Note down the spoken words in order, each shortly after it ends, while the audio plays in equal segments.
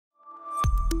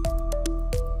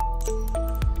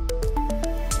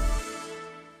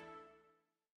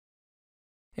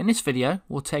In this video,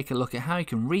 we'll take a look at how you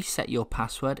can reset your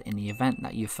password in the event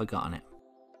that you've forgotten it.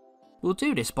 We'll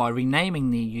do this by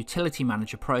renaming the Utility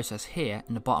Manager process here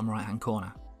in the bottom right hand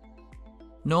corner.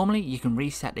 Normally you can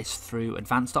reset this through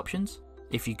Advanced Options.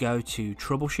 If you go to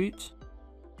Troubleshoot,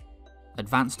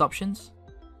 Advanced Options,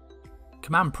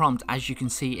 Command Prompt, as you can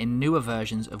see in newer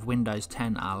versions of Windows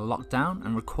 10, are locked down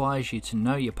and requires you to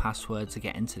know your password to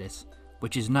get into this,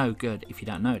 which is no good if you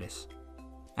don't know this.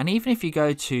 And even if you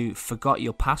go to Forgot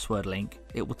Your Password link,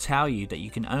 it will tell you that you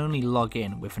can only log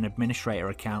in with an administrator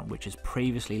account which has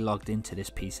previously logged into this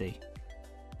PC.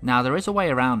 Now there is a way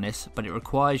around this, but it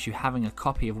requires you having a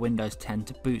copy of Windows 10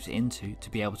 to boot into to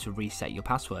be able to reset your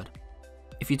password.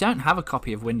 If you don't have a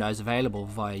copy of Windows available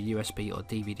via USB or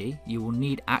DVD, you will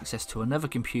need access to another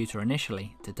computer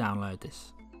initially to download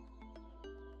this.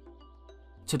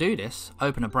 To do this,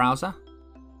 open a browser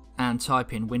and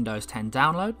type in Windows 10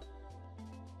 download.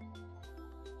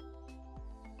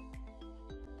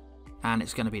 And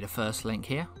it's going to be the first link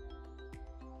here.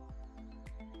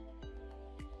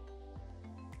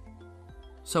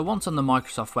 So once on the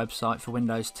Microsoft website for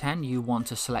Windows 10, you want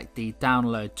to select the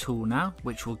download tool now,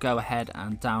 which will go ahead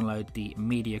and download the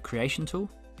media creation tool.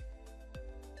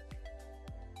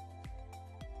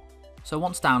 So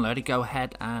once downloaded, go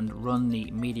ahead and run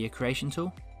the media creation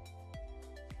tool.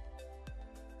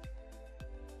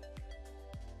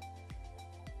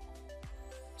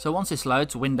 So once this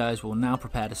loads, Windows will now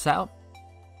prepare the setup.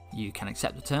 You can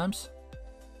accept the terms.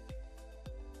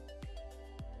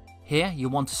 Here you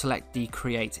want to select the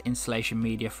Create Installation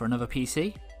Media for another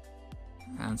PC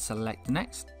and select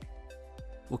Next.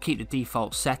 We'll keep the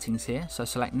default settings here, so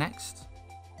select Next.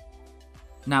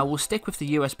 Now we'll stick with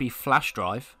the USB flash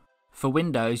drive. For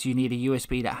Windows you need a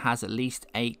USB that has at least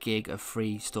 8 GB of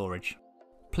free storage.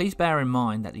 Please bear in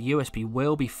mind that the USB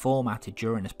will be formatted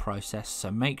during this process, so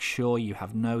make sure you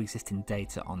have no existing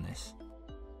data on this.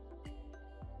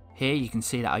 Here you can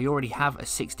see that I already have a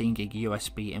 16 GB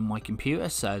USB in my computer,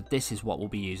 so this is what we'll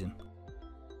be using.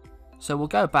 So we'll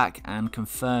go back and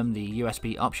confirm the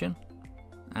USB option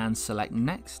and select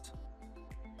Next.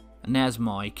 And there's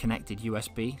my connected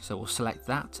USB, so we'll select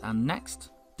that and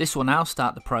Next. This will now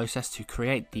start the process to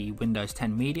create the Windows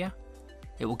 10 media.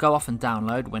 It will go off and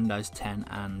download Windows 10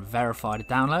 and verify the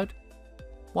download.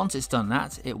 Once it's done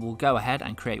that, it will go ahead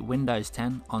and create Windows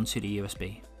 10 onto the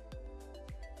USB.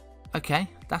 Okay,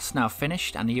 that's now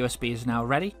finished and the USB is now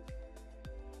ready.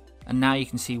 And now you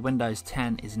can see Windows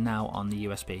 10 is now on the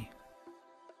USB.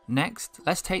 Next,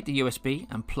 let's take the USB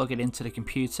and plug it into the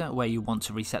computer where you want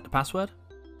to reset the password.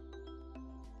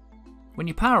 When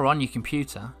you power on your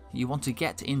computer, you want to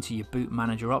get into your boot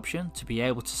manager option to be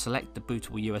able to select the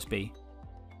bootable USB.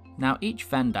 Now each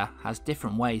vendor has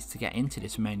different ways to get into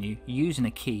this menu using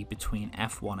a key between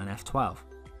F1 and F12.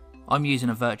 I'm using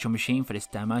a virtual machine for this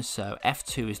demo, so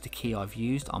F2 is the key I've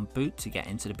used on boot to get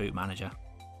into the boot manager.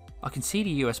 I can see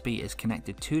the USB is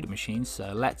connected to the machine,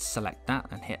 so let's select that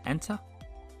and hit enter.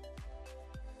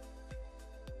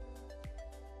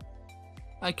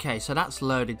 Okay, so that's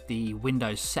loaded the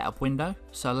Windows setup window,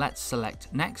 so let's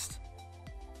select next.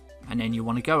 And then you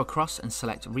want to go across and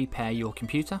select repair your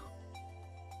computer.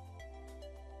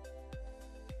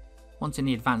 Once in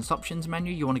the Advanced Options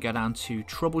menu, you want to go down to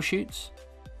Troubleshoot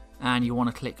and you want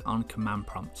to click on Command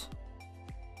Prompt.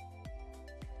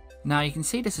 Now you can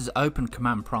see this is open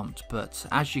Command Prompt, but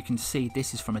as you can see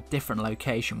this is from a different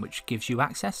location which gives you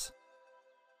access.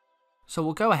 So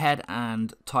we'll go ahead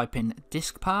and type in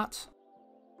diskpart.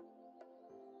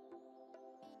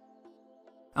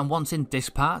 And once in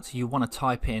diskpart, you want to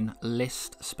type in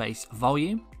list space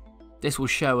volume. This will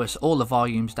show us all the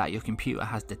volumes that your computer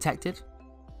has detected.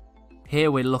 Here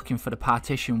we're looking for the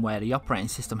partition where the operating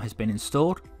system has been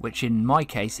installed, which in my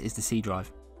case is the C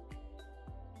drive.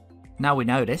 Now we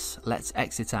know this, let's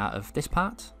exit out of this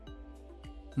part.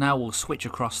 Now we'll switch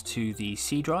across to the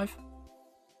C drive.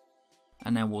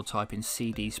 And then we'll type in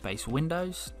cd space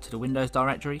Windows to the Windows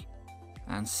directory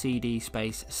and cd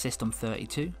space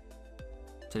System32 to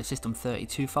the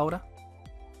System32 folder.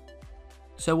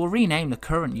 So we'll rename the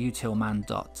current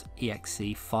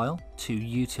utilman.exe file to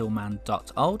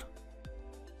utilman.old.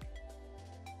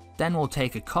 Then we'll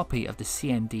take a copy of the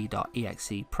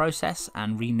cmd.exe process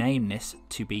and rename this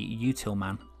to be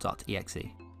utilman.exe.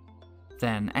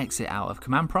 Then exit out of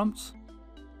Command Prompt.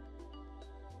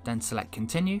 Then select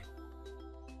Continue.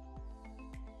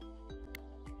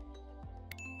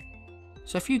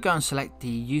 So if you go and select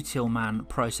the utilman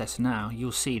process now,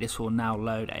 you'll see this will now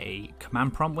load a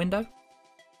Command Prompt window.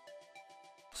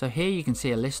 So here you can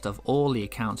see a list of all the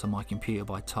accounts on my computer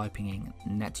by typing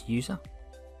in netuser.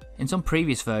 In some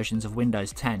previous versions of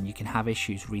Windows 10 you can have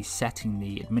issues resetting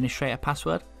the administrator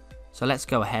password, So let's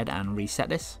go ahead and reset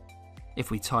this.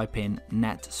 If we type in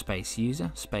net space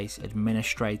user space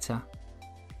administrator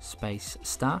space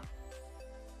star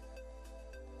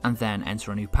and then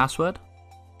enter a new password,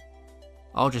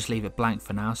 I'll just leave it blank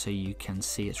for now so you can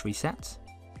see it's reset.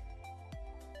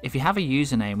 If you have a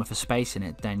username with a space in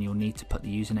it, then you'll need to put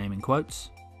the username in quotes.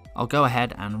 I'll go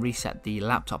ahead and reset the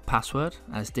laptop password,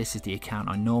 as this is the account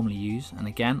I normally use, and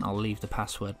again I'll leave the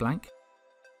password blank.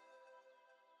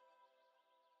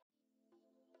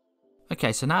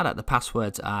 Okay, so now that the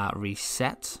passwords are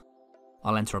reset,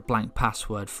 I'll enter a blank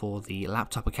password for the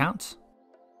laptop account.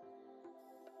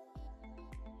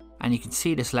 And you can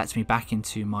see this lets me back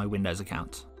into my Windows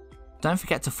account. Don't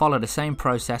forget to follow the same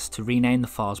process to rename the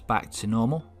files back to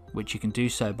normal, which you can do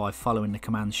so by following the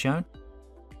commands shown.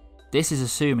 This is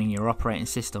assuming your operating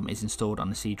system is installed on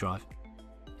the C drive.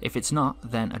 If it's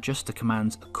not, then adjust the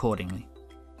commands accordingly.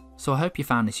 So I hope you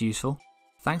found this useful.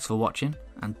 Thanks for watching,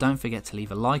 and don't forget to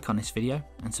leave a like on this video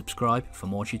and subscribe for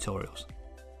more tutorials.